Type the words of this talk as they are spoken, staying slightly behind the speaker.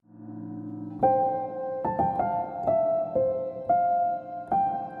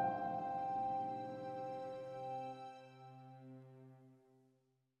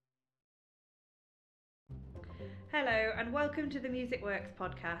and welcome to the Music Works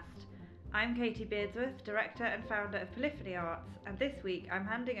podcast. I'm Katie Beardsworth, Director and Founder of Polyphony Arts, and this week I'm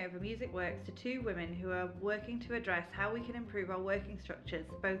handing over Music Works to two women who are working to address how we can improve our working structures,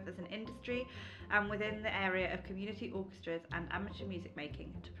 both as an industry and within the area of community orchestras and amateur music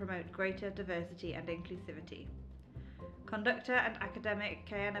making, to promote greater diversity and inclusivity. Conductor and academic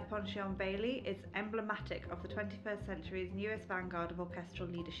Kayenna Ponchion-Bailey is emblematic of the 21st century's newest vanguard of orchestral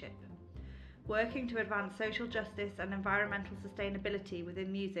leadership. Working to advance social justice and environmental sustainability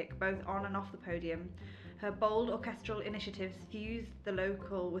within music, both on and off the podium, her bold orchestral initiatives fuse the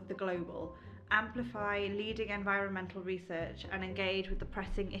local with the global, amplify leading environmental research, and engage with the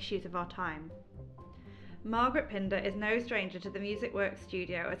pressing issues of our time. Margaret Pinder is no stranger to the Music Works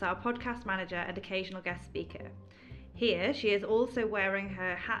studio as our podcast manager and occasional guest speaker. Here, she is also wearing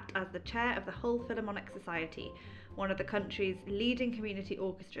her hat as the chair of the Hull Philharmonic Society, one of the country's leading community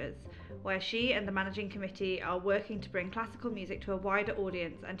orchestras, where she and the managing committee are working to bring classical music to a wider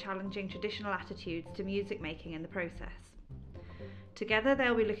audience and challenging traditional attitudes to music making in the process. Together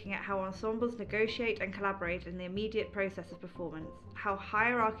they'll be looking at how ensembles negotiate and collaborate in the immediate process of performance, how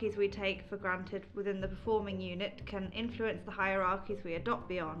hierarchies we take for granted within the performing unit can influence the hierarchies we adopt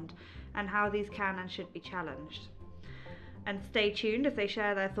beyond, and how these can and should be challenged. And stay tuned as they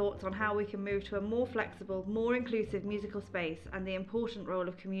share their thoughts on how we can move to a more flexible, more inclusive musical space and the important role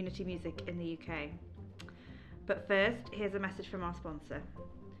of community music in the UK. But first, here's a message from our sponsor.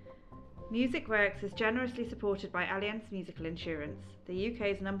 Music Works is generously supported by Allianz Musical Insurance, the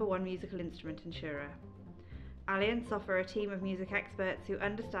UK's #1 musical instrument insurer. Allianz offer a team of music experts who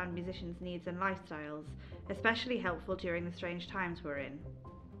understand musicians' needs and lifestyles, especially helpful during the strange times we're in.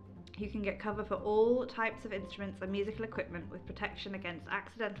 You can get cover for all types of instruments and musical equipment with protection against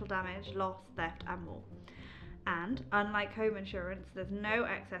accidental damage, loss, theft and more. And, unlike home insurance, there's no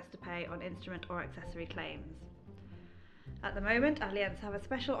excess to pay on instrument or accessory claims. At the moment, Allianz have a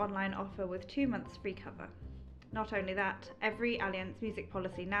special online offer with 2 months free cover. Not only that, every Allianz music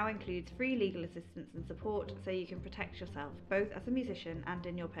policy now includes free legal assistance and support so you can protect yourself, both as a musician and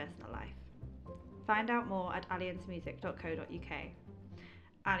in your personal life. Find out more at allianzmusic.co.uk.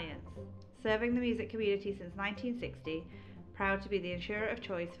 Allianz, serving the music community since 1960, proud to be the insurer of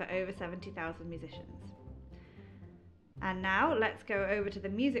choice for over 70,000 musicians. And now let's go over to the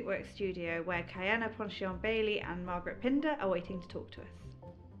Music Works studio where Kayenna Ponchion-Bailey and Margaret Pinder are waiting to talk to us.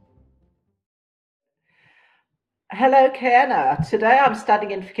 Hello, Kayenna. Today I'm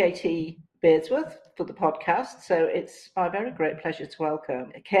standing in for Katie Beardsworth for the podcast, so it's my very great pleasure to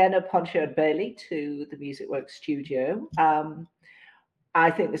welcome Kayenna Ponchion-Bailey to the Music Works studio. I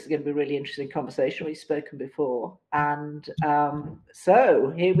think this is going to be a really interesting conversation. We've spoken before, and so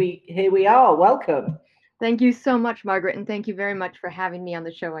here we are. Welcome. Thank you so much, Margaret, and thank you very much for having me on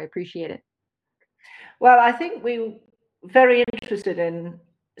the show. I appreciate it. Well, I think we're very interested in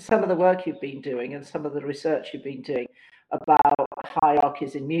some of the work you've been doing and some of the research you've been doing about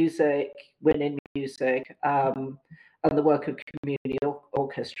hierarchies in music, women in music, and the work of community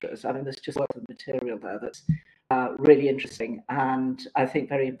orchestras. I mean, there's just a lot of material there that's really interesting, and I think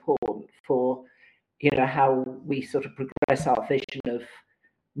very important for how we sort of progress our vision of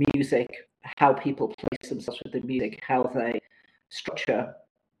music, how people place themselves within music, how they structure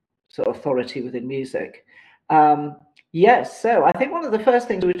sort of authority within music. Yes, so I think one of the first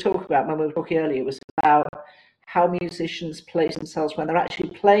things we talked about when we were talking earlier was about how musicians place themselves when they're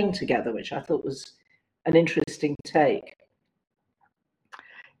actually playing together, which I thought was an interesting take.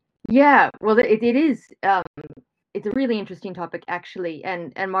 Yeah, well, it is. It's a really interesting topic, actually.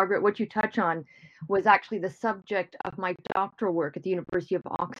 And Margaret, what you touch on was actually the subject of my doctoral work at the University of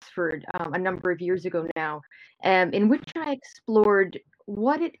Oxford a number of years ago now, in which I explored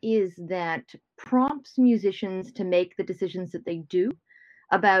what it is that prompts musicians to make the decisions that they do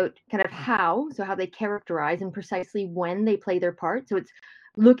about kind of how they characterize and precisely when they play their part. So it's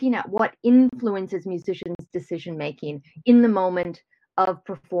looking at what influences musicians' decision making in the moment of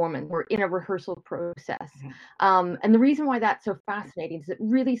performance or in a rehearsal process. And the reason why that's so fascinating is it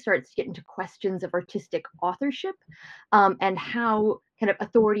really starts to get into questions of artistic authorship and how kind of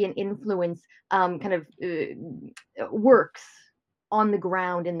authority and influence works on the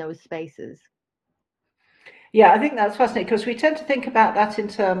ground in those spaces. Yeah, I think that's fascinating because we tend to think about that in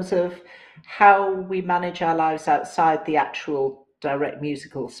terms of how we manage our lives outside the actual direct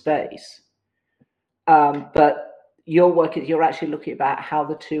musical space. But your work is you're actually looking about how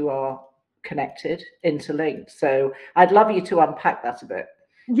the two are connected, interlinked. So I'd love you to unpack that a bit.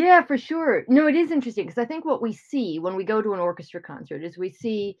 Yeah, for sure. No, it is interesting because I think what we see when we go to an orchestra concert is we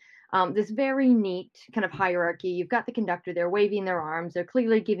see this very neat kind of hierarchy. You've got the conductor there waving their arms. They're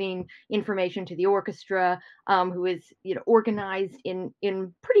clearly giving information to the orchestra, who is organized in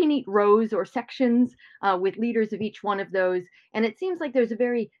pretty neat rows or sections with leaders of each one of those. And it seems like there's a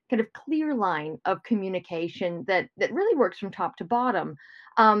very kind of clear line of communication that really works from top to bottom.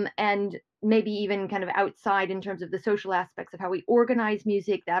 And maybe even kind of outside in terms of the social aspects of how we organize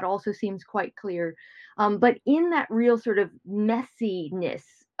music, that also seems quite clear. But in that real sort of messiness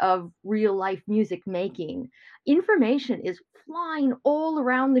of real life music making, information is flying all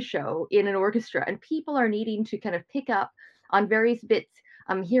around the show in an orchestra, and people are needing to kind of pick up on various bits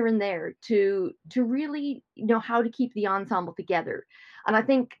here and there to really know how to keep the ensemble together. And I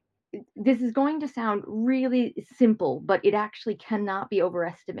think this is going to sound really simple, but it actually cannot be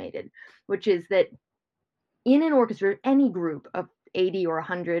overestimated, which is that in an orchestra, any group of 80 or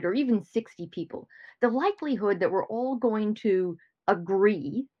 100 or even 60 people, the likelihood that we're all going to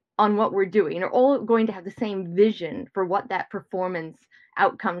agree on what we're doing, or all going to have the same vision for what that performance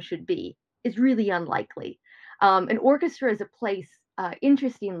outcome should be, is really unlikely. An orchestra is a place,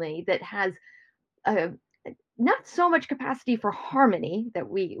 interestingly, that has not so much capacity for harmony, that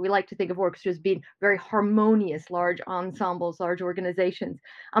we like to think of orchestras being very harmonious, large ensembles, large organizations,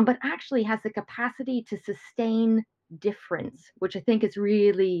 but actually has the capacity to sustain difference, which I think is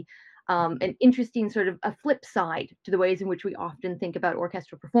really an interesting sort of a flip side to the ways in which we often think about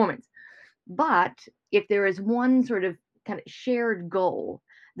orchestral performance. But if there is one sort of kind of shared goal,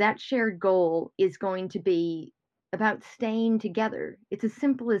 that shared goal is going to be about staying together. It's as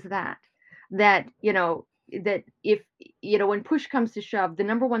simple as that. That, that if, when push comes to shove, the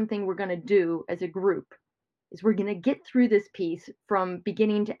number one thing we're going to do as a group is we're going to get through this piece from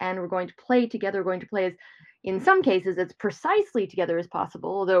beginning to end. We're going to play together. We're going to play as, in some cases, as precisely together as possible.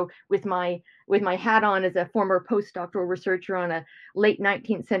 Although with my hat on as a former postdoctoral researcher on a late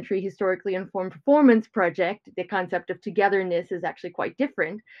 19th century historically informed performance project, the concept of togetherness is actually quite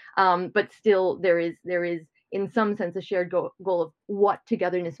different. But still, there is in some sense a shared goal of what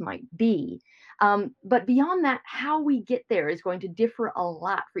togetherness might be. But beyond that, how we get there is going to differ a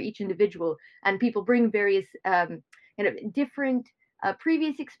lot for each individual, and people bring various kind of different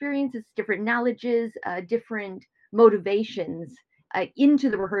previous experiences, different knowledges, different motivations into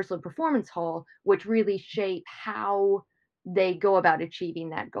the rehearsal and performance hall, which really shape how they go about achieving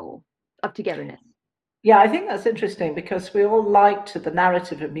that goal of togetherness. Yeah, I think that's interesting because we all like to, the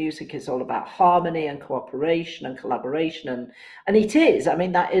narrative of music is all about harmony and cooperation and collaboration, and it is. I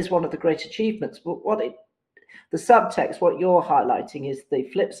mean, that is one of the great achievements. But the subtext, what you're highlighting, is the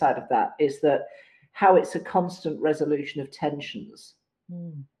flip side of that, is that how it's a constant resolution of tensions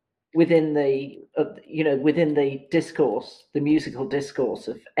within the within the discourse, the musical discourse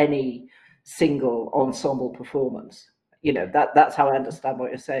of any single ensemble performance. That's how I understand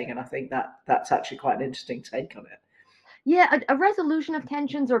what you're saying, and I think that's actually quite an interesting take on it. Yeah, a resolution of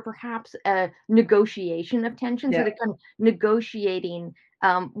tensions, or perhaps a negotiation of tensions. So they're kind of negotiating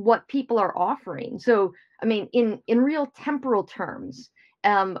what people are offering. So, I mean, in real temporal terms,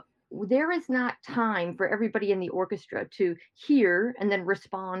 there is not time for everybody in the orchestra to hear and then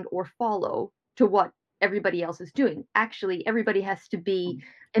respond or follow to what everybody else is doing. Actually, everybody has to be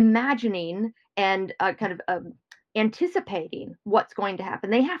imagining and kind of anticipating what's going to happen.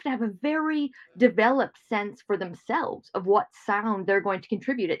 They have to have a very developed sense for themselves of what sound they're going to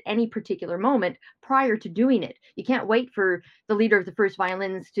contribute at any particular moment prior to doing it. You can't wait for the leader of the first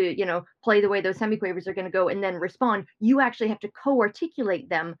violins to, play the way those semiquavers are going to go and then respond. You actually have to co-articulate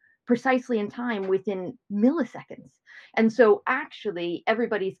them precisely in time within milliseconds. And so actually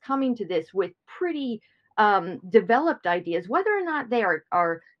everybody's coming to this with pretty developed ideas, whether or not they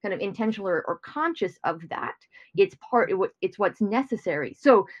are kind of intentional or conscious of that. It's what's necessary.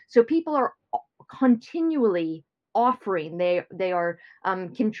 So people are continually offering, they are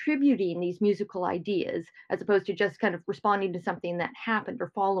contributing these musical ideas, as opposed to just kind of responding to something that happened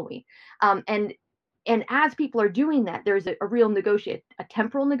or following. And as people are doing that, there's a real a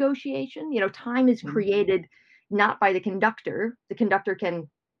temporal negotiation. Time is created not by the conductor. The conductor can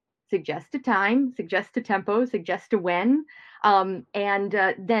suggest a time, suggest a tempo, suggest a when, and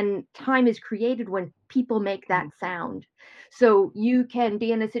then time is created when people make that sound. So you can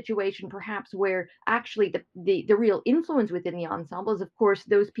be in a situation perhaps where actually the real influence within the ensemble is, of course,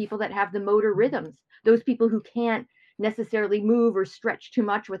 those people that have the motor rhythms, those people who can't necessarily move or stretch too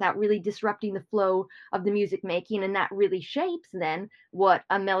much without really disrupting the flow of the music making, and that really shapes then what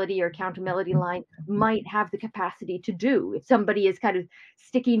a melody or counter melody line might have the capacity to do. If somebody is kind of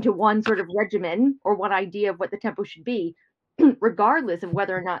sticking to one sort of regimen or one idea of what the tempo should be, regardless of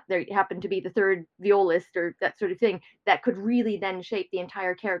whether or not they happen to be the third violist or that sort of thing, that could really then shape the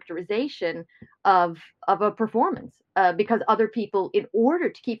entire characterization of a performance. Because other people, in order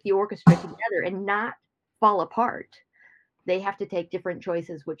to keep the orchestra together and not fall apart, they have to take different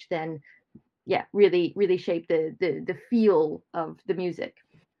choices, which then, yeah, really shape the feel of the music.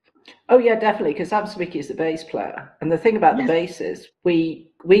 Oh yeah, definitely, because Sam Sabicki is the bass player, and the thing about the bass is we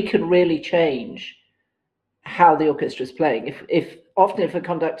can really change how the orchestra is playing. If often if a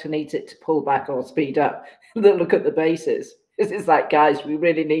conductor needs it to pull back or speed up, they'll look at the basses. It's like, guys, we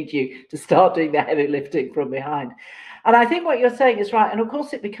really need you to start doing the heavy lifting from behind. And I think what you're saying is right. And of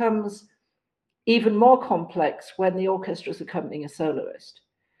course, it becomes even more complex when the orchestra is accompanying a soloist,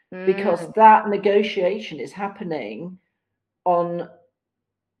 because that negotiation is happening on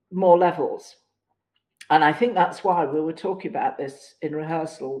more levels. And I think that's why we were talking about this in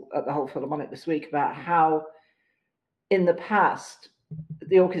rehearsal at the Hull Philharmonic this week, about how in the past,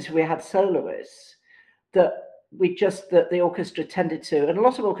 the orchestra, we had soloists that the orchestra tended to, and a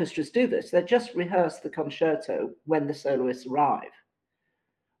lot of orchestras do this, they just rehearse the concerto when the soloists arrive,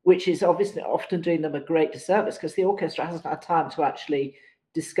 which is obviously often doing them a great disservice, because the orchestra hasn't had time to actually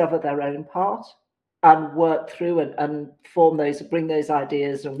discover their own part and work through and form those, bring those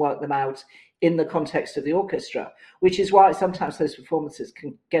ideas and work them out in the context of the orchestra, which is why sometimes those performances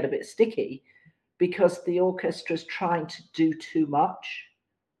can get a bit sticky, because the orchestra is trying to do too much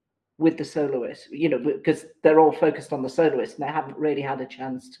with the soloist, because they're all focused on the soloist and they haven't really had a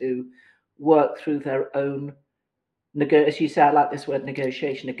chance to work through their own, as you say, I like this word,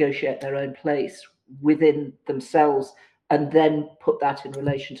 negotiate their own place within themselves, and then put that in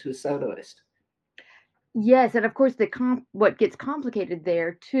relation to a soloist. Yes, and of course what gets complicated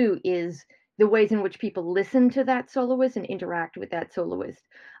there too is the ways in which people listen to that soloist and interact with that soloist,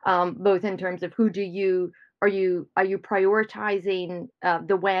 both in terms of are you prioritizing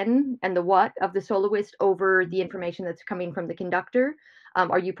the when and the what of the soloist over the information that's coming from the conductor?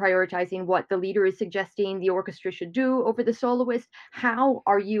 Are you prioritizing what the leader is suggesting the orchestra should do over the soloist? How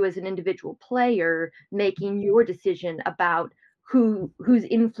are you as an individual player making your decision about whose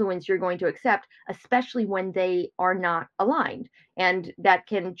influence you're going to accept, especially when they are not aligned? And that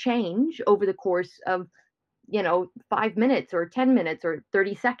can change over the course of 5 minutes or 10 minutes or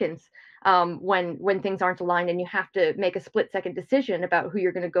 30 seconds, when things aren't aligned and you have to make a split-second decision about who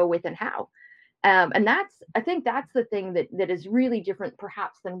you're going to go with and how. And I think that's the thing that is really different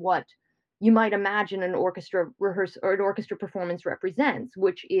perhaps than what you might imagine an orchestra rehearsal or an orchestra performance represents,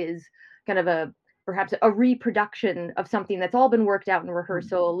 which is kind of perhaps a reproduction of something that's all been worked out in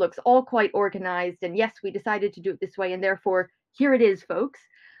rehearsal, looks all quite organized, and yes, we decided to do it this way, and therefore here it is, folks.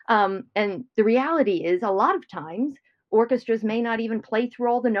 And the reality is, a lot of times orchestras may not even play through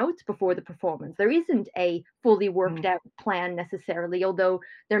all the notes before the performance. There isn't a fully worked out plan necessarily, although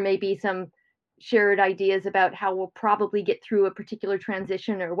there may be some shared ideas about how we'll probably get through a particular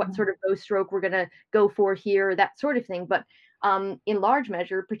transition or what sort of bow stroke we're going to go for here, that sort of thing. But in large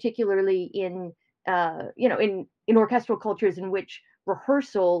measure, particularly in orchestral cultures in which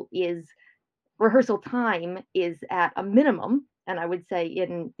rehearsal time is at a minimum, and I would say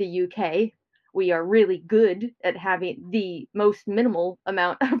in the UK, we are really good at having the most minimal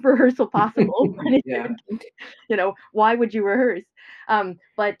amount of rehearsal possible. Yeah. Why would you rehearse?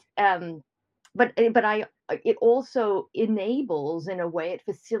 But it also enables, in a way, it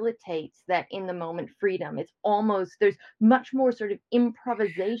facilitates that in the moment freedom. It's almost, there's much more sort of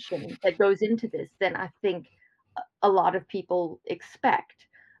improvisation that goes into this than I think a lot of people expect.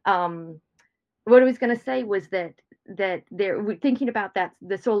 What I was going to say was that we're thinking about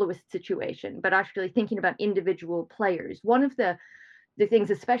the soloist situation, but actually thinking about individual players. One of the things,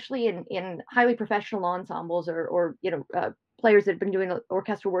 especially in highly professional ensembles or players that have been doing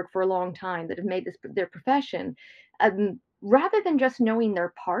orchestral work for a long time, that have made this their profession, rather than just knowing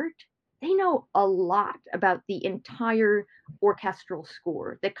their part, they know a lot about the entire orchestral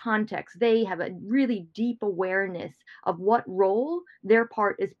score, the context. They have a really deep awareness of what role their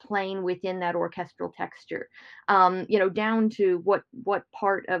part is playing within that orchestral texture, down to what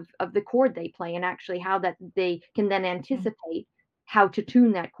part of the chord they play, and actually how that they can then anticipate how to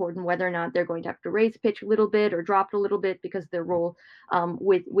tune that chord, and whether or not they're going to have to raise pitch a little bit or drop it a little bit because their role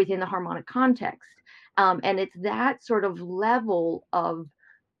within the harmonic context. And it's that sort of level of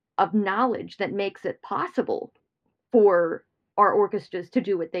knowledge that makes it possible for our orchestras to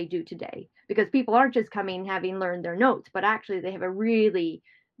do what they do today, because people aren't just coming having learned their notes, but actually they have a really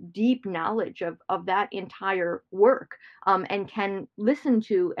deep knowledge of that entire work, and can listen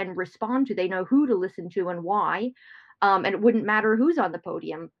to and respond to. They know who to listen to and why. And it wouldn't matter who's on the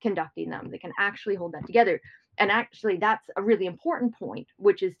podium conducting them. They can actually hold that together. actually, that's a really important point,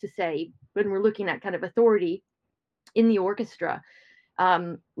 which is to say, when we're looking at kind of authority in the orchestra,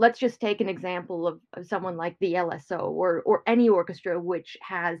 let's just take an example of someone like the LSO or any orchestra which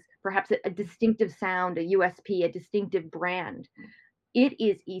has perhaps a distinctive sound, a USP, a distinctive brand. It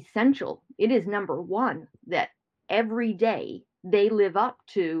is essential. It is number one that every day they live up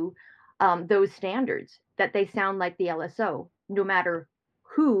to those standards, that they sound like the LSO, no matter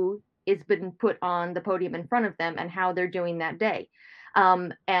who is been put on the podium in front of them and how they're doing that day.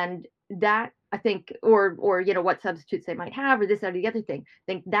 And that, I think, or what substitutes they might have, or this, or the other thing. I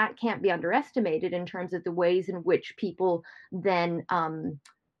think that can't be underestimated in terms of the ways in which people then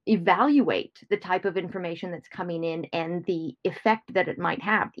evaluate the type of information that's coming in and the effect that it might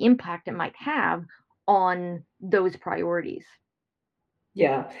have, the impact it might have on those priorities.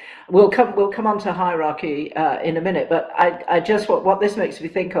 Yeah, we'll come on to hierarchy in a minute, but I just what this makes me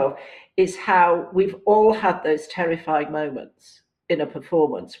think of is how we've all had those terrifying moments in a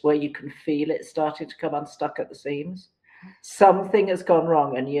performance where you can feel it starting to come unstuck at the seams. Something has gone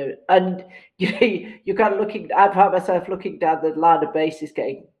wrong, and you kind of looking. I found myself looking down the line of basses,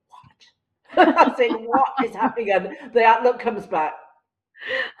 going, "What?" I'm saying, "What is happening?" And the outlook comes back,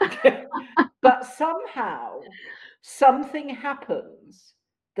 but somehow something happens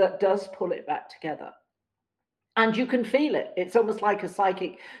that does pull it back together, and you can feel it. It's almost like a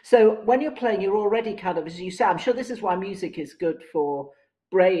psychic. So when you're playing, you're already kind of, as you say, I'm sure this is why music is good for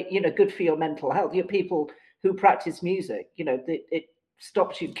brain, good for your mental health. Your people who practice music, it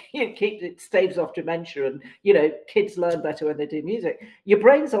stops you, it staves off dementia, and kids learn better when they do music. Your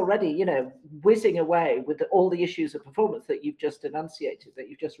brain's already whizzing away with all the issues of performance that you've just enunciated, that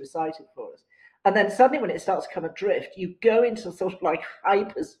you've just recited for us. And then suddenly when it starts to come adrift, you go into sort of like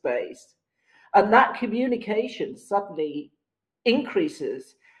hyperspace, and that communication suddenly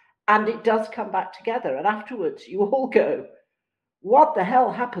increases, and it does come back together. And afterwards you all go, what the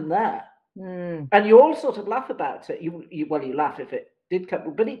hell happened there? And you all sort of laugh about it. You laugh if it did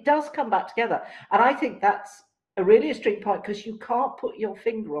come, but it does come back together. And I think that's a really interesting point, because you can't put your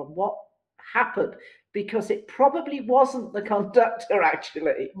finger on what happened, because it probably wasn't the conductor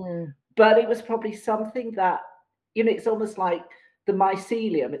actually. But it was probably something that, it's almost like the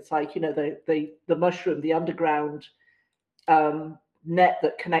mycelium. It's like, the mushroom, the underground net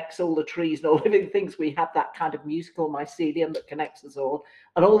that connects all the trees and all living things. We have that kind of musical mycelium that connects us all.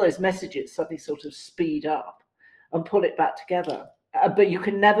 And all those messages suddenly sort of speed up and pull it back together. But you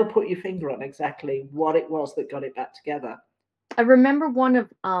can never put your finger on exactly what it was that got it back together. I remember one of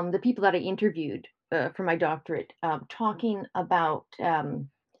the people that I interviewed for my doctorate talking about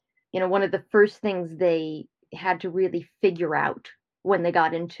one of the first things they had to really figure out when they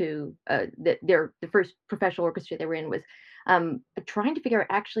got into the first professional orchestra they were in was trying to figure out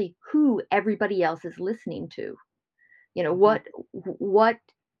actually who everybody else is listening to. What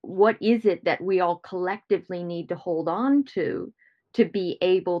is it that we all collectively need to hold on to be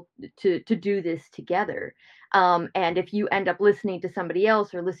able to do this together. And if you end up listening to somebody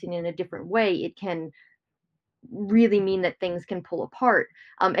else or listening in a different way, it can really mean that things can pull apart.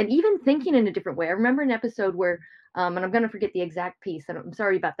 And even thinking in a different way. I remember an episode where, and I'm going to forget the exact piece, and I'm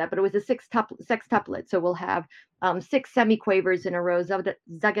sorry about that, but it was a sextuplet. So we'll have 6 semiquavers in a row,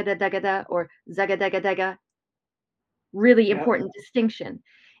 zaga-da-da-ga-da or zaga-daga-daga. Really important distinction.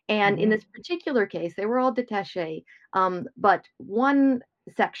 And in this particular case, they were all détaché, but one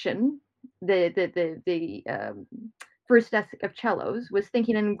section, the first desk of cellos, was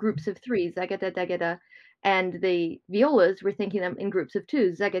thinking in groups of 3, zaga-da-daga-da, and the violas were thinking them in groups of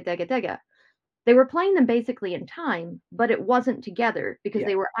 2, zaga-daga-daga. They were playing them basically in time, but it wasn't together, because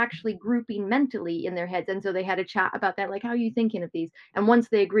they were actually grouping mentally in their heads. And so they had a chat about that, like, how are you thinking of these? And once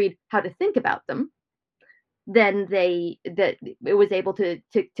they agreed how to think about them, then it was able to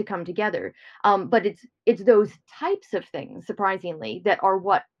come together. But it's those types of things, surprisingly, that are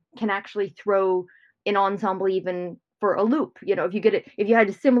what can actually throw an ensemble even for a loop. If you had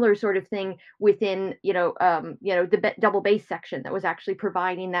a similar sort of thing within the double bass section that was actually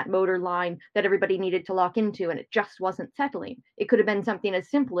providing that motor line that everybody needed to lock into, and it just wasn't settling. It could have been something as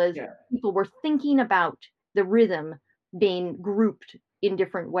simple as people were thinking about the rhythm being grouped in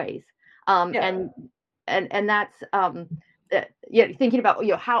different ways. And that's thinking about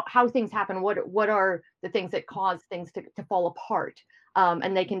how things happen. What are the things that cause things to fall apart?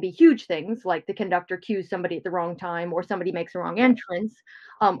 And they can be huge things, like the conductor cues somebody at the wrong time, or somebody makes a wrong entrance,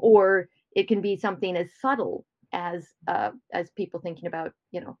 or it can be something as subtle as people thinking about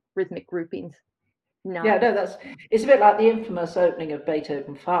rhythmic groupings. It's a bit like the infamous opening of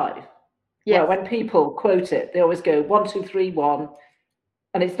Beethoven 5. Yeah, where when people quote it, they always go 1 2 3 1,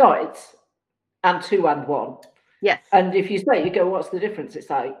 and it's not. and 2 and 1. Yes. And if you say, you go, what's the difference? It's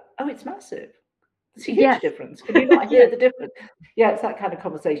like, oh, it's massive. It's a huge Yes. difference. Can you not hear the difference? Yeah, it's that kind of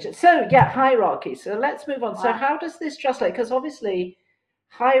conversation. So yeah, hierarchy. So let's move on. Wow. So how does this translate? Because obviously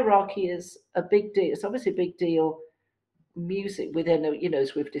hierarchy is a big deal. It's obviously a big deal, music within, you know,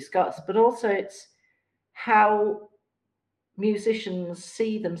 as we've discussed, but also it's how musicians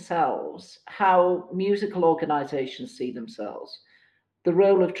see themselves, how musical organizations see themselves, the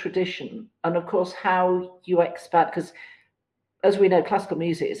role of tradition, and of course how you expand, because as we know, classical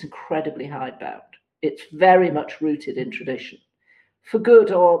music is incredibly hidebound. It's very much rooted in tradition, for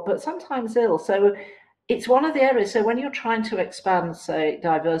good or, but sometimes ill. So it's one of the areas. So when you're trying to expand, say,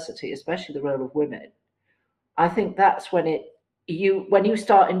 diversity, especially the role of women, I think that's when when you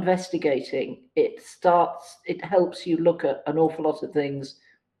start investigating, it helps you look at an awful lot of things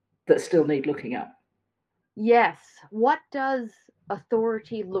that still need looking at. Yes. What does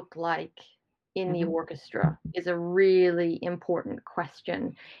authority look like in the orchestra is a really important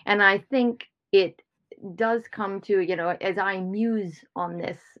question. And I think it does come to, you know, as I muse on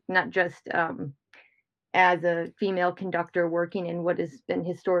this, not just as a female conductor working in what has been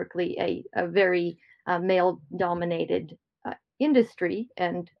historically a very male dominated industry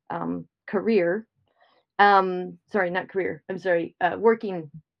and career. Sorry, not career. I'm sorry,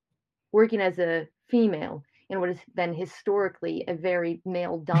 working as a female in what has been historically a very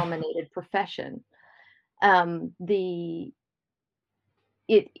male dominated profession. You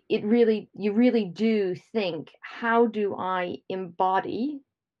really do think, how do I embody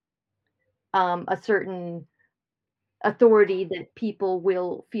a certain authority that people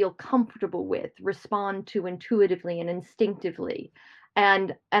will feel comfortable with, respond to intuitively and instinctively.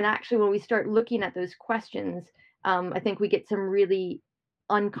 And actually, when we start looking at those questions, I think we get some really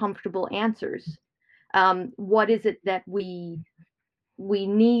uncomfortable answers. What is it that we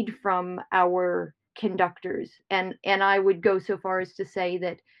need from our conductors? And I would go so far as to say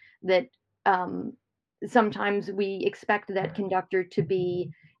that sometimes we expect that conductor to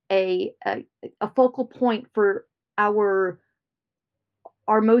be a focal point for our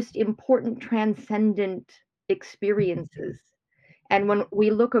most important transcendent experiences. And when we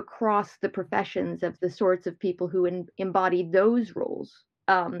look across the professions of the sorts of people who embody those roles,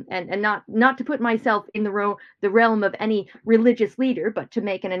 and not to put myself in the realm of any religious leader, but to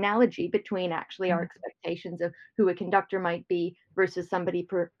make an analogy between actually our expectations of who a conductor might be versus somebody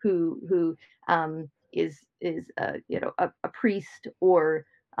who is you know, a priest or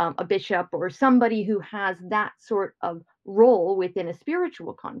a bishop or somebody who has that sort of role within a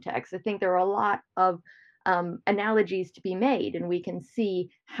spiritual context. I think there are a lot of analogies to be made, and we can see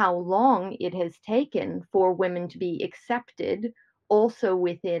how long it has taken for women to be accepted also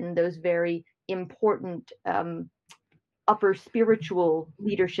within those very important upper spiritual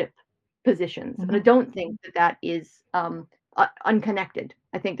leadership positions. And I don't think that is unconnected.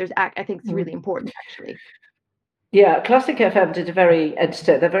 I think it's really important, actually. Yeah, Classic FM did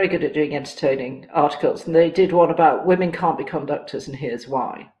they're very good at doing entertaining articles, and they did one about women can't be conductors and here's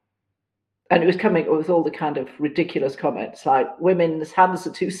why. And it was coming with all the kind of ridiculous comments like women's hands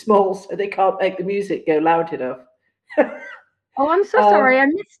are too small, so they can't make the music go loud enough. Oh, I'm so sorry, I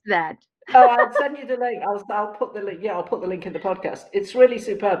missed that. Oh, I'll send you the link. I'll put the link. Yeah, I'll put the link in the podcast. It's really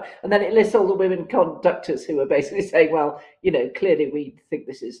superb. And then it lists all the women conductors who are basically saying, well, you know, clearly we think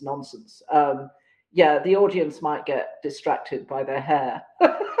this is nonsense. Yeah, the audience might get distracted by their hair.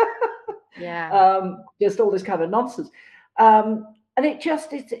 Yeah. Just all this kind of nonsense. And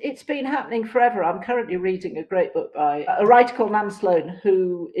it's been happening forever. I'm currently reading a great book by a writer called Nan Sloan,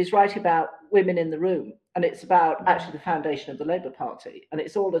 who is writing about women in the room. And it's about actually the foundation of the Labour Party. And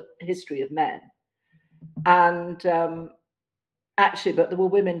it's all a history of men. And actually, but there were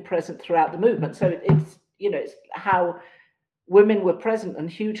women present throughout the movement. So it's, you know, it's how women were present and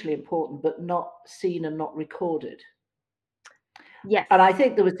hugely important, but not seen and not recorded. Yes. And I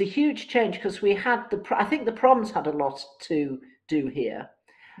think there was a huge change because we had I think the Proms had a lot to do here.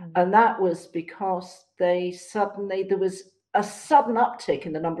 And that was because there was a sudden uptick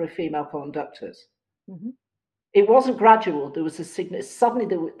in the number of female conductors. It wasn't gradual. There was suddenly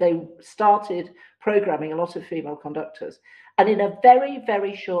they started programming a lot of female conductors. And in a very,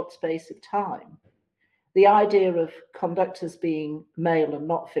 very short space of time, the idea of conductors being male and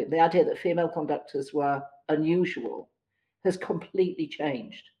not female, the idea that female conductors were unusual, has completely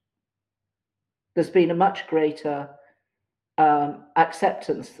changed. There's been a much greater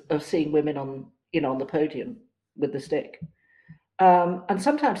acceptance of seeing women on the podium with the stick. And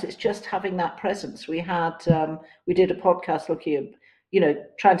sometimes it's just having that presence. We did a podcast looking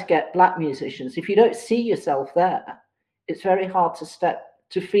at, trying to get Black musicians. If you don't see yourself there, it's very hard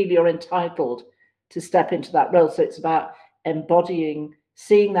to feel you're entitled to step into that role. So it's about embodying,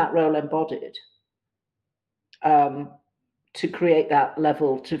 seeing that role embodied, to create that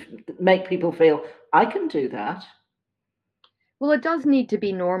level, to make people feel, I can do that. Well, it does need to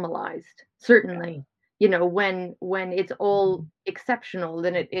be normalized, certainly. You know, when it's all exceptional,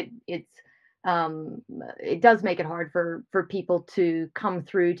 then it does make it hard for people to come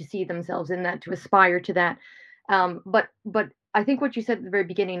through, to see themselves in that, to aspire to that. But I think what you said at the very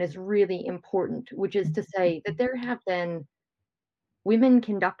beginning is really important, which is to say that there have been women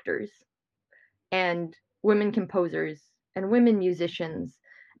conductors and women composers and women musicians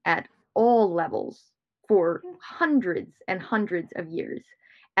at all levels for hundreds and hundreds of years.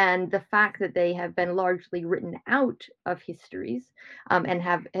 And the fact that they have been largely written out of histories, and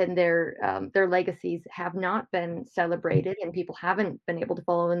their legacies have not been celebrated, and people haven't been able to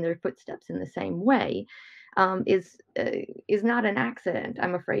follow in their footsteps in the same way, is not an accident,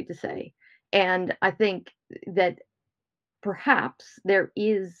 I'm afraid to say. And I think that perhaps there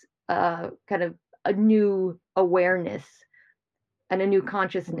is kind of a new awareness and a new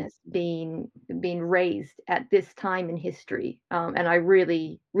consciousness being raised at this time in history, and I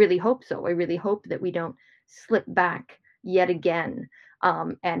really hope so. I really hope that we don't slip back yet again,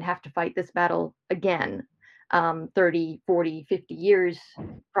 and have to fight this battle again 30, 40, 50 years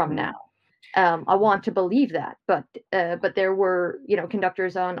from now. I want to believe that, but there were,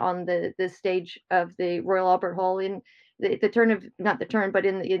 conductors on the stage of the Royal Albert Hall in the turn of, not the turn, but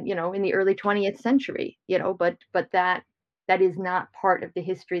in the early 20th century, but that is not part of the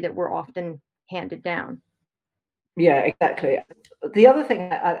history that we're often handed down. Yeah, exactly. The other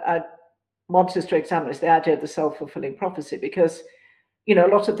thing I want us to examine is the idea of the self-fulfilling prophecy, because, a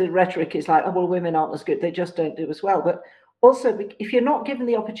lot of the rhetoric is like, oh, well, women aren't as good, they just don't do as well. But also, if you're not given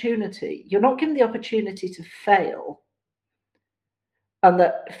the opportunity, to fail, and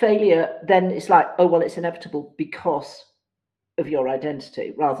that failure then is like, oh, well, it's inevitable because of your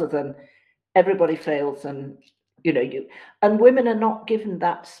identity, rather than everybody fails, and and women are not given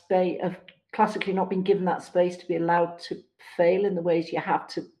that space, of classically not been given that space to be allowed to fail in the ways you have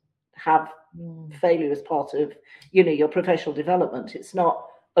to have failure as part of your professional development. It's not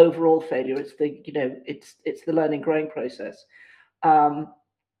overall failure, it's the it's the learning growing process. So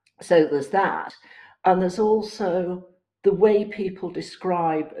there's that, and there's also the way people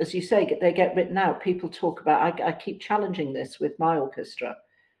describe, as you say, they get written out. People talk about, I keep challenging this with my orchestra,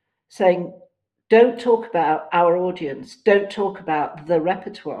 saying, don't talk about our audience, don't talk about the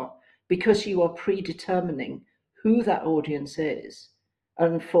repertoire, because you are predetermining who that audience is.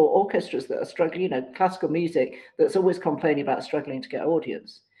 And for orchestras that are struggling, classical music that's always complaining about struggling to get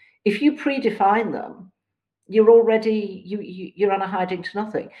audience, if you predefine them, you're already, you're on a hiding to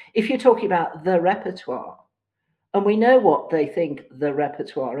nothing. If you're talking about the repertoire, and we know what they think the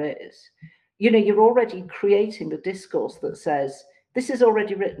repertoire is, you're already creating the discourse that says, this is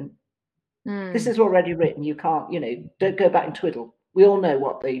already written. This is already written. You can't, don't go back and twiddle. We all know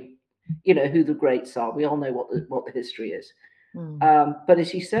what who the greats are. We all know what the history is. But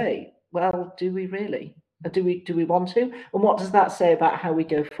as you say, well, do we really? Do we want to? And what does that say about how we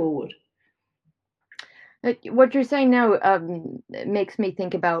go forward? What you're saying now makes me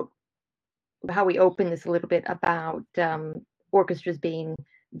think about how we open this a little bit about orchestras being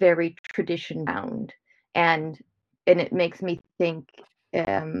very tradition bound, and it makes me think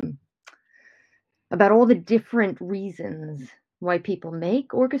about all the different reasons why people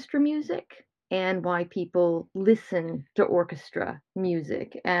make orchestra music and why people listen to orchestra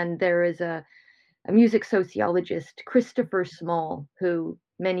music. And there is a music sociologist, Christopher Small, who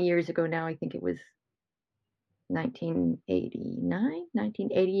many years ago now, I think it was 1989,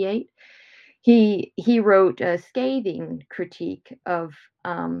 1988, he wrote a scathing critique of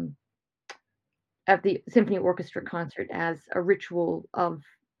the symphony orchestra concert as a ritual of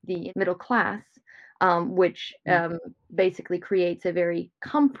the middle class, which basically creates a very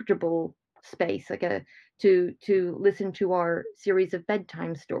comfortable space, like to listen to our series of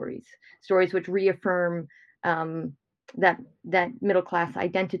bedtime stories which reaffirm that middle class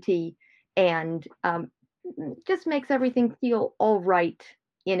identity, and just makes everything feel all right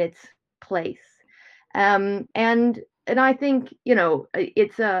in its place. And I think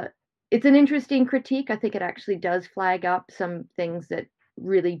it's an interesting critique. I think it actually does flag up some things that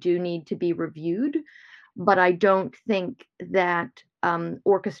really do need to be reviewed, but I don't think that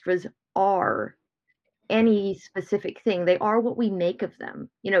orchestras are any specific thing. They are what we make of them.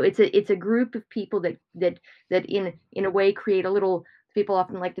 It's a group of people that in a way create a little. People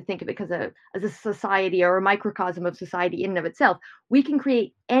often like to think of it as a society or a microcosm of society in and of itself. We can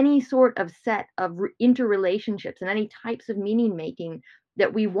create any sort of set of interrelationships and any types of meaning making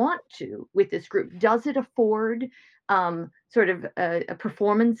that we want to with this group? Does it afford sort of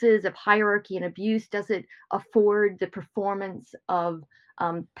performances of hierarchy and abuse? Does it afford the performance of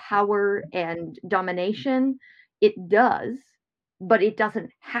power and domination? It does, but it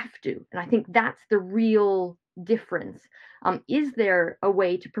doesn't have to. And I think that's the real difference. Is there a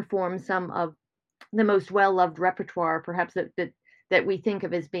way to perform some of the most well-loved repertoire, perhaps that we think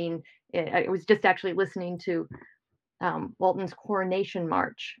of as being? I was just actually listening to Walton's Coronation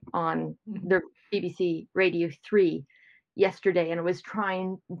March on the BBC Radio 3 yesterday, and I was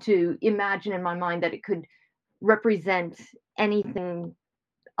trying to imagine in my mind that it could represent anything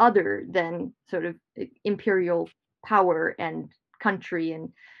other than sort of imperial power and country,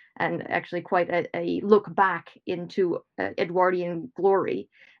 and actually quite a look back into Edwardian glory,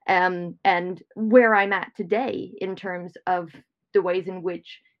 and where I'm at today in terms of the ways in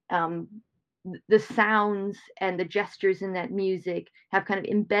which the sounds and the gestures in that music have kind of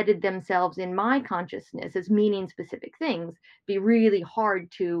embedded themselves in my consciousness as meaning specific things. Be really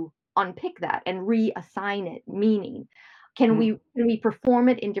hard to unpick that and reassign it meaning. Can we perform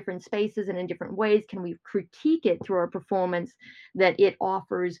it in different spaces and in different ways? Can we critique it through our performance that it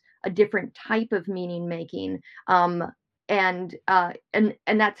offers a different type of meaning making? And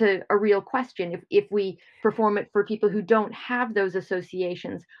that's a real question. If we perform it for people who don't have those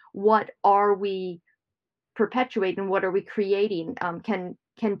associations, what are we perpetuating? What are we creating?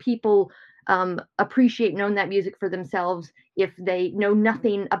 Can people appreciate knowing that music for themselves if they know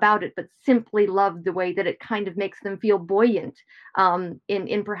nothing about it but simply love the way that it kind of makes them feel buoyant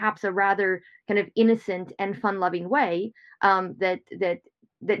in perhaps a rather kind of innocent and fun-loving way that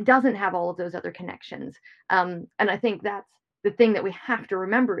doesn't have all of those other connections? And I think that's the thing that we have to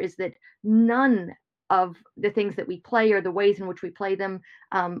remember, is that none of the things that we play or the ways in which we play them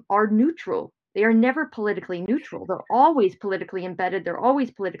are neutral. They are never politically neutral. They're always politically embedded. They're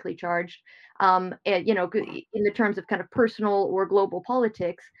always politically charged. And, in the terms of kind of personal or global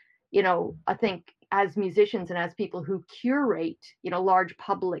politics, I think as musicians and as people who curate, large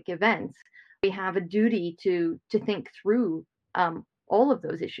public events, we have a duty to think through all of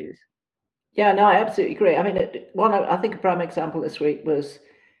those issues. Yeah, no, I absolutely agree. I mean, I think a prime example this week was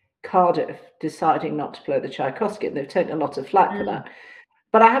Cardiff deciding not to play the Tchaikovsky, and they've taken a lot of flack for that.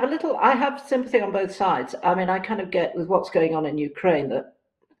 But I have sympathy on both sides. I mean, I kind of get with what's going on in Ukraine that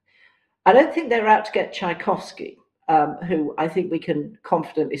I don't think they're out to get Tchaikovsky, who I think we can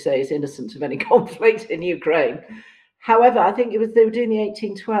confidently say is innocent of any conflict in Ukraine. However, I think they were doing the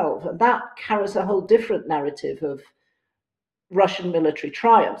 1812, and that carries a whole different narrative of Russian military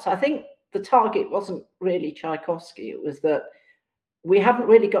triumphs. I think the target wasn't really Tchaikovsky. It was that we haven't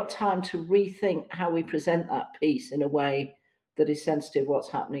really got time to rethink how we present that piece in a way that is sensitive what's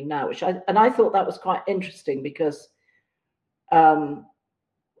happening now, and I thought that was quite interesting, because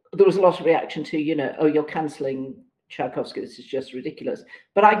there was a lot of reaction to, oh, you're cancelling Tchaikovsky, this is just ridiculous.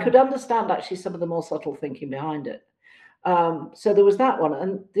 But I could understand actually some of the more subtle thinking behind it. So there was that one.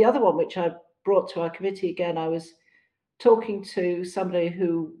 And the other one, which I brought to our committee again, I was talking to somebody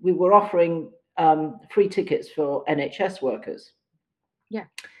who we were offering free tickets for NHS workers. Yeah.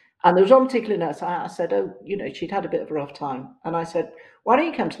 And there was one particular nurse, I said, oh, she'd had a bit of a rough time. And I said, why don't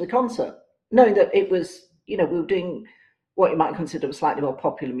you come to the concert? Knowing that it was, we were doing what you might consider slightly more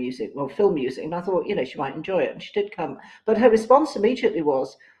popular music, well, film music. And I thought, she might enjoy it. And she did come. But her response immediately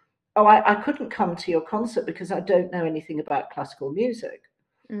was, oh, I couldn't come to your concert because I don't know anything about classical music.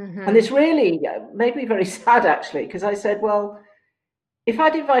 Mm-hmm. And this really made me very sad, actually, because I said, well, if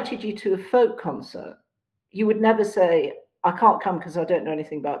I'd invited you to a folk concert, you would never say, I can't come because I don't know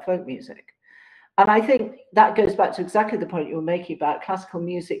anything about folk music. And I think that goes back to exactly the point you were making about classical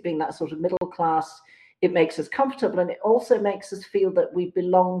music being that sort of middle class. It makes us comfortable, and it also makes us feel that we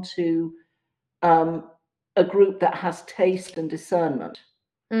belong to a group that has taste and discernment.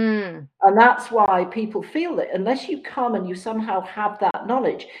 And that's why people feel that unless you come and you somehow have that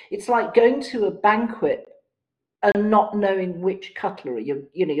knowledge, it's like going to a banquet and not knowing which cutlery.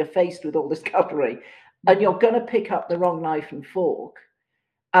 You're faced with all this cutlery, and you're going to pick up the wrong knife and fork,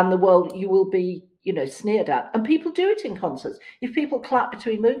 and you will be, sneered at. And people do it in concerts. If people clap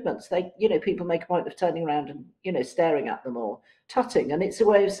between movements, people make a point of turning around and, staring at them or tutting. And it's a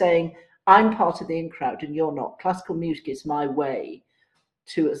way of saying, I'm part of the in crowd and you're not. Classical music is my way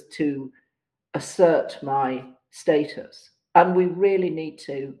to assert my status. And we really need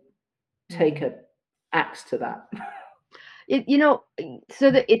to take an axe to that. So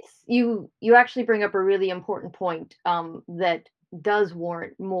that you actually bring up a really important point that does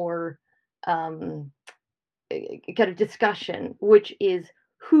warrant more kind of discussion, which is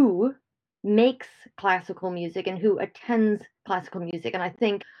who makes classical music and who attends classical music. And I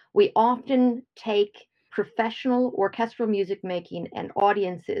think we often take professional orchestral music making and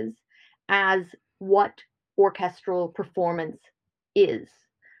audiences as what orchestral performance is.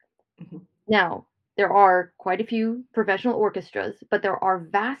 Mm-hmm. Now, there are quite a few professional orchestras, but there are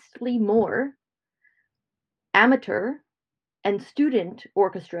vastly more amateur and student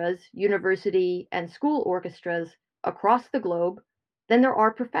orchestras, university and school orchestras across the globe than there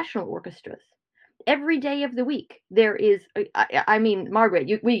are professional orchestras. Every day of the week, there is, I mean, Margaret,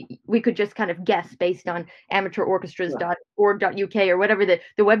 we could just kind of guess based on amateurorchestras.org.uk or whatever the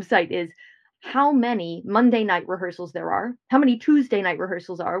website is, how many Monday night rehearsals there are, how many Tuesday night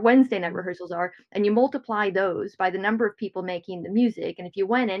rehearsals are, Wednesday night rehearsals are, and you multiply those by the number of people making the music. And if you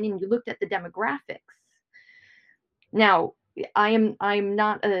went in and you looked at the demographics, now I'm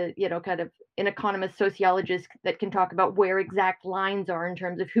not a kind of an economist sociologist that can talk about where exact lines are in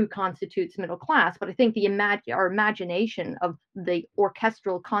terms of who constitutes middle class, but I think our imagination of the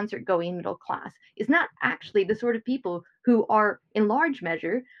orchestral concert going middle class is not actually the sort of people who are in large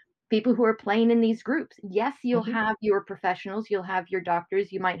measure people who are playing in these groups. Yes, you'll Mm-hmm. have your professionals, you'll have your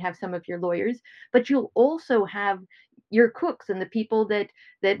doctors, you might have some of your lawyers, but you'll also have your cooks and the people that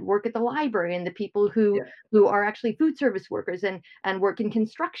work at the library and the people who are actually food service workers and work in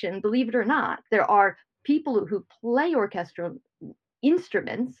construction. Believe it or not, there are people who play orchestral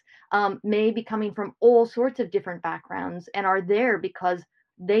instruments, may be coming from all sorts of different backgrounds and are there because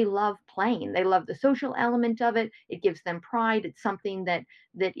they love playing. They love the social element of it. It gives them pride. It's something that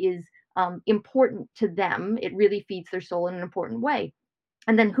is important to them. It really feeds their soul in an important way.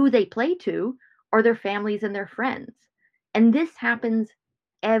 And then who they play to are their families and their friends. And this happens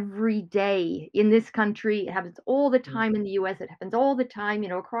every day in this country. It happens all the time in the US. It happens all the time,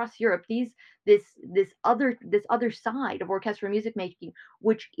 across Europe. This other side of orchestral music making,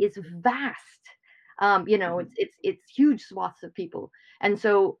 which is vast. It's huge swaths of people. And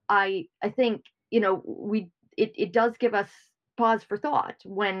so I think, it does give us pause for thought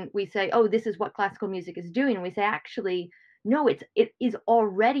when we say, oh, this is what classical music is doing. And we say, actually, no, it is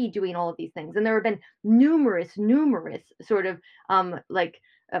already doing all of these things. And there have been numerous sort of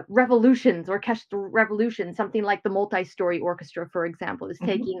revolutions, orchestral revolutions. Something like the multi-story orchestra, for example, is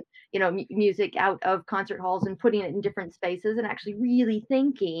taking music out of concert halls and putting it in different spaces and actually really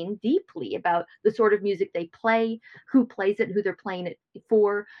thinking deeply about the sort of music they play, who plays it, who they're playing it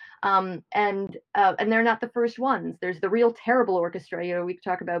for. And they're not the first ones. There's the real terrible orchestra, we could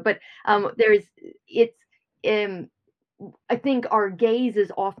talk about, but I think our gaze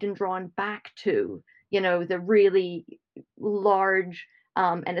is often drawn back to, the really large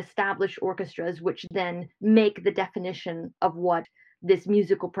and established orchestras, which then make the definition of what this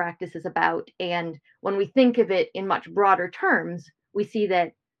musical practice is about. And when we think of it in much broader terms, we see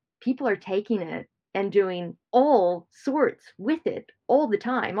that people are taking it and doing all sorts with it all the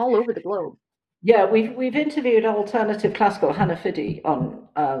time, all over the globe. Yeah, we've interviewed alternative classical Hannah Fiddy on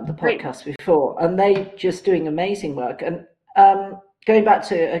the podcast before, and they just doing amazing work. And going back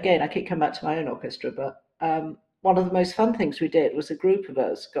to, again, I keep coming back to my own orchestra, but one of the most fun things we did was a group of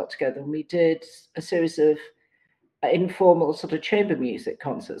us got together and we did a series of informal sort of chamber music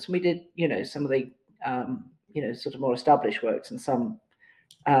concerts. We did, some of the, sort of more established works, and some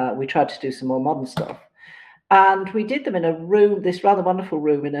we tried to do some more modern stuff. And we did them in a room, this rather wonderful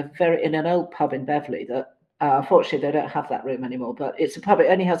room in an old pub in Beverley that unfortunately they don't have that room anymore, but it's a pub, it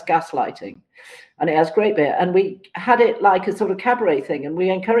only has gas lighting and it has great beer. And we had it like a sort of cabaret thing, and we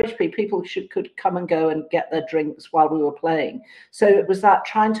encouraged people could come and go and get their drinks while we were playing. So it was that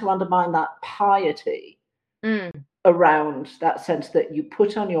trying to undermine that piety around that sense that you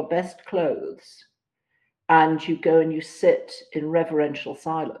put on your best clothes and you go and you sit in reverential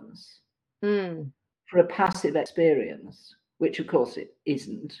silence. For a passive experience, which of course it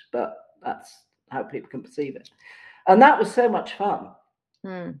isn't, but that's how people can perceive it. And that was so much fun.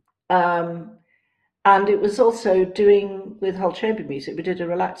 And it was also doing with Hull Chamber Music, we did a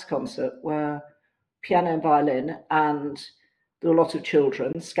relaxed concert where piano and violin, and there were a lot of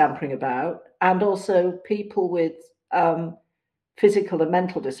children scampering about, and also people with physical and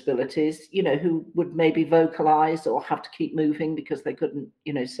mental disabilities, who would maybe vocalize or have to keep moving because they couldn't,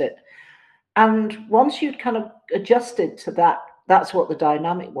 sit. And once you'd kind of adjusted to that, that's what the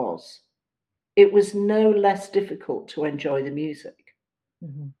dynamic was. It was no less difficult to enjoy the music.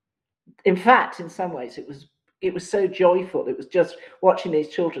 In fact, in some ways, it was so joyful. It was just watching these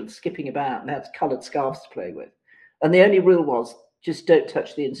children skipping about, and they had coloured scarves to play with. And the only rule was just don't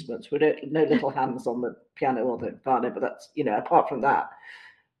touch the instruments. No little hands on the piano or the violin, but that's, apart from that.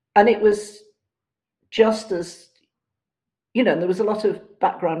 And it was just as there was a lot of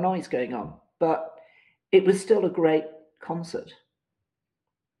background noise going on, but it was still a great concert.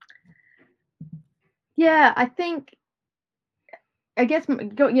 Yeah, I guess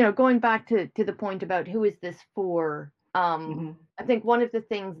going back to the point about who is this for, Mm-hmm. I think one of the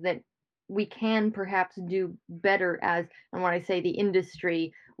things that we can perhaps do better as, and when I say the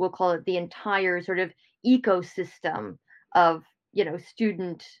industry, we'll call it the entire sort of ecosystem of,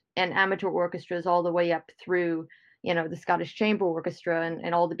 student and amateur orchestras all the way up through, the Scottish Chamber Orchestra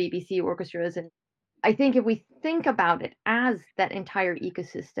and all the BBC orchestras. And I think if we think about it as that entire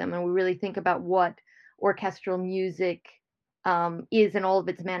ecosystem and we really think about what orchestral music is in all of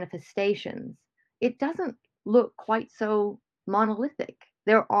its manifestations, it doesn't look quite so monolithic.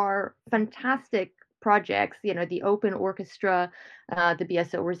 There are fantastic projects, the Open Orchestra, the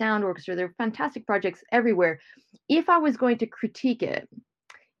BSO Resound Orchestra, there are fantastic projects everywhere. If I was going to critique it,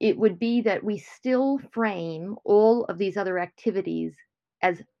 it would be that we still frame all of these other activities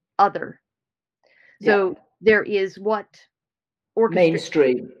as other. So there is what orchestra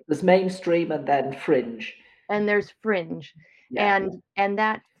mainstream. There's mainstream and then fringe. and there's fringe. Yeah. And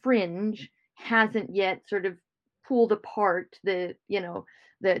that fringe hasn't yet sort of pulled apart the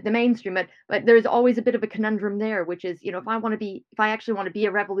mainstream, but there's always a bit of a conundrum there, which is, if I actually want to be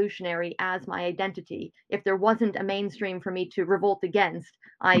a revolutionary as my identity, if there wasn't a mainstream for me to revolt against,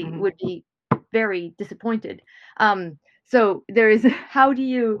 I would be very disappointed. So there is, how do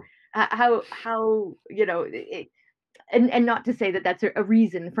you and not to say that that's a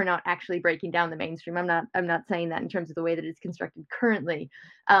reason for not actually breaking down the mainstream. I'm not saying that in terms of the way that it's constructed currently,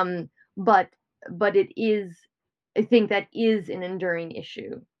 but it is, I think that is an enduring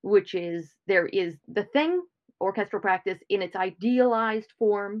issue, which is there is the thing, orchestral practice in its idealized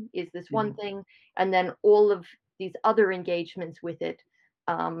form is this one thing, and then all of these other engagements with it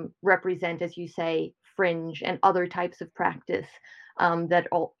represent, as you say, fringe and other types of practice that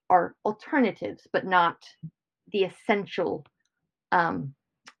are alternatives, but not the essential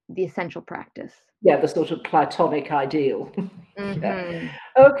practice. Yeah, the sort of Platonic ideal. Mm-hmm.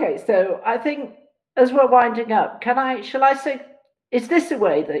 Okay, so I think as we're winding up, shall I say, is this a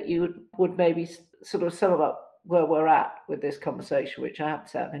way that you would maybe sort of sum up where we're at with this conversation, which I have to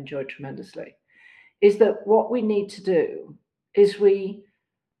say I've enjoyed tremendously, is that what we need to do is we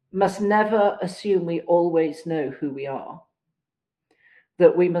must never assume we always know who we are,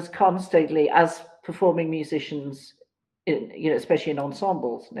 that we must constantly, as performing musicians, especially in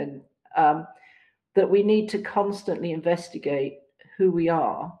ensembles, and that we need to constantly investigate who we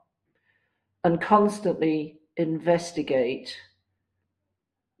are and constantly investigate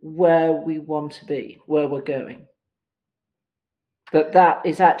where we want to be, where we're going. That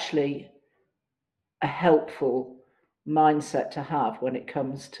is actually a helpful mindset to have when it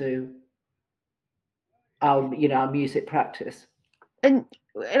comes to our music practice. And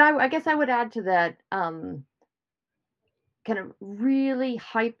I guess I would add to that kind of really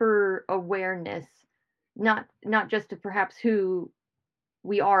hyper awareness, not just of perhaps who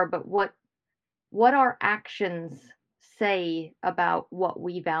we are, but what our actions say about what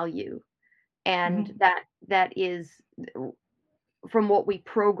we value, and that is from what we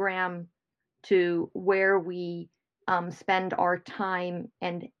program to where we spend our time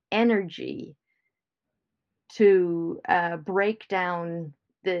and energy to break down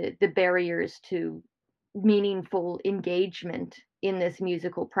the barriers to meaningful engagement in this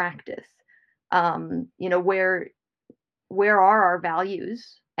musical practice. Where are our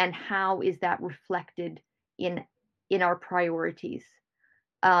values, and how is that reflected in our priorities?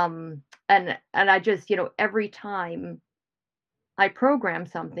 And I just, every time I program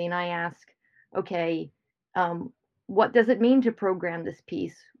something, I ask, okay, what does it mean to program this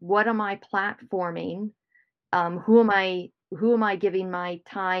piece? What am I platforming? Who am I giving my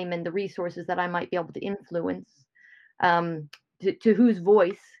time and the resources that I might be able to influence? To whose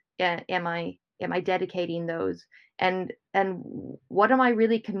voice am I dedicating those? And what am I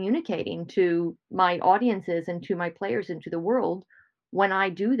really communicating to my audiences and to my players and to the world when I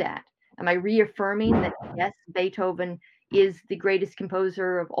do that? Am I reaffirming that, yes, Beethoven is the greatest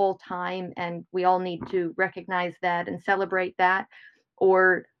composer of all time, and we all need to recognize that and celebrate that?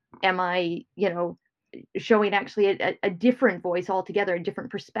 Or am I, showing actually a different voice altogether, a different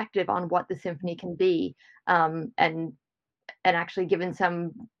perspective on what the symphony can be, and actually given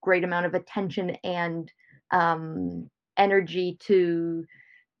some great amount of attention and energy to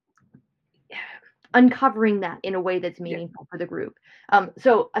uncovering that in a way that's meaningful for the group.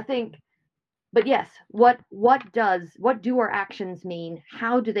 So I think, but yes, what do our actions mean?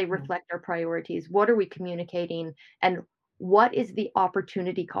 How do they reflect our priorities? What are we communicating? And what is the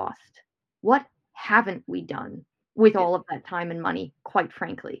opportunity cost? What haven't we done? with all of that time and money, quite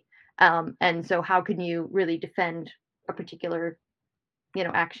frankly. And so how can you really defend a particular,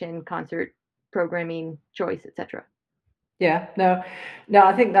 action, concert, programming, choice, etc.? Yeah, no,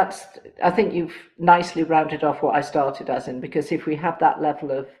 I think you've nicely rounded off what I started as in, because if we have that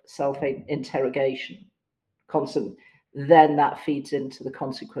level of self-interrogation constant, then that feeds into the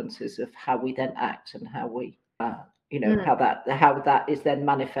consequences of how we then act and how we, how that is then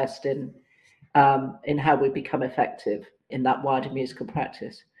manifest in how we become effective in that wider musical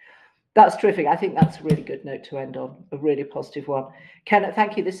practice. That's terrific. I think that's a really good note to end on, a really positive one. Kenneth,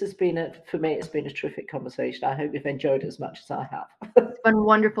 thank you. This has been for me, it's been a terrific conversation. I hope you've enjoyed it as much as I have. It's been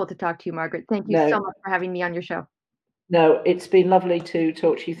wonderful to talk to you, Margaret. Thank you so much for having me on your show. No, it's been lovely to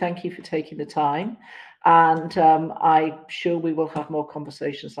talk to you. Thank you for taking the time. And I'm sure we will have more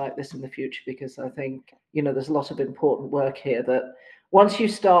conversations like this in the future, because I think, there's a lot of important work here that once you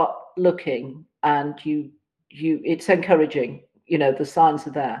start looking and it's encouraging. The signs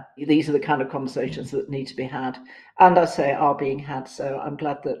are there. These are the kind of conversations that need to be had, and I say are being had. So I'm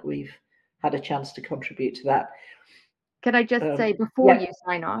glad that we've had a chance to contribute to that. Can I just say before you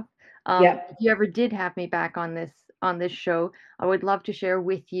sign off, if you ever did have me back on this show, I would love to share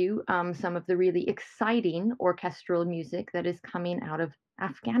with you some of the really exciting orchestral music that is coming out of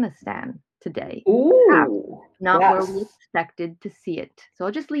Afghanistan today. Ooh, not where we expected to see it. So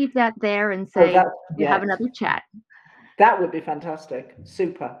I'll just leave that there and say we'll have another chat. That would be fantastic.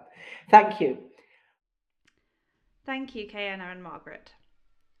 Super. Thank you. Thank you, Kayana and Margaret.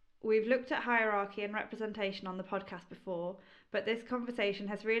 We've looked at hierarchy and representation on the podcast before, but this conversation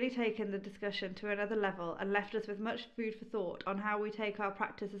has really taken the discussion to another level and left us with much food for thought on how we take our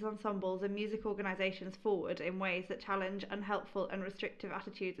practice as ensembles and music organisations forward in ways that challenge unhelpful and restrictive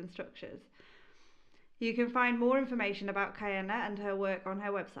attitudes and structures. You can find more information about Kayana and her work on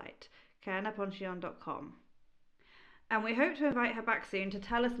her website, kayanaponchion.com. And we hope to invite her back soon to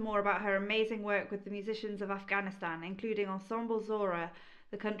tell us more about her amazing work with the musicians of Afghanistan, including Ensemble Zora,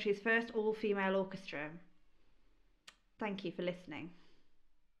 the country's first all-female orchestra. Thank you for listening.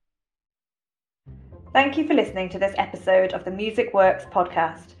 Thank you for listening to this episode of the Music Works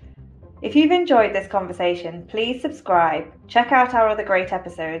podcast. If you've enjoyed this conversation, please subscribe, check out our other great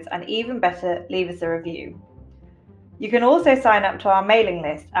episodes, and even better, leave us a review. You can also sign up to our mailing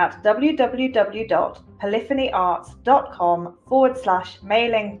list at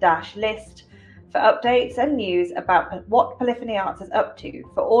www.polyphonyarts.com/mailing-list for updates and news about what Polyphony Arts is up to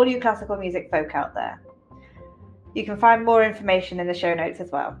for all you classical music folk out there. You can find more information in the show notes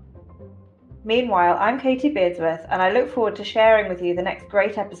as well. Meanwhile, I'm Katie Beardsworth, and I look forward to sharing with you the next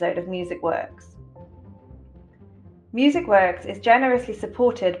great episode of Music Works. Music Works is generously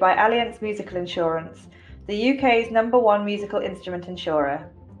supported by Allianz Musical Insurance, the UK's #1 musical instrument insurer.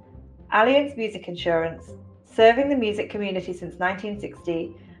 Allianz Music Insurance, serving the music community since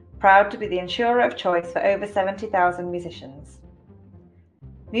 1960, proud to be the insurer of choice for over 70,000 musicians.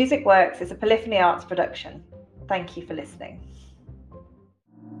 Music Works is a Polyphony Arts production. Thank you for listening.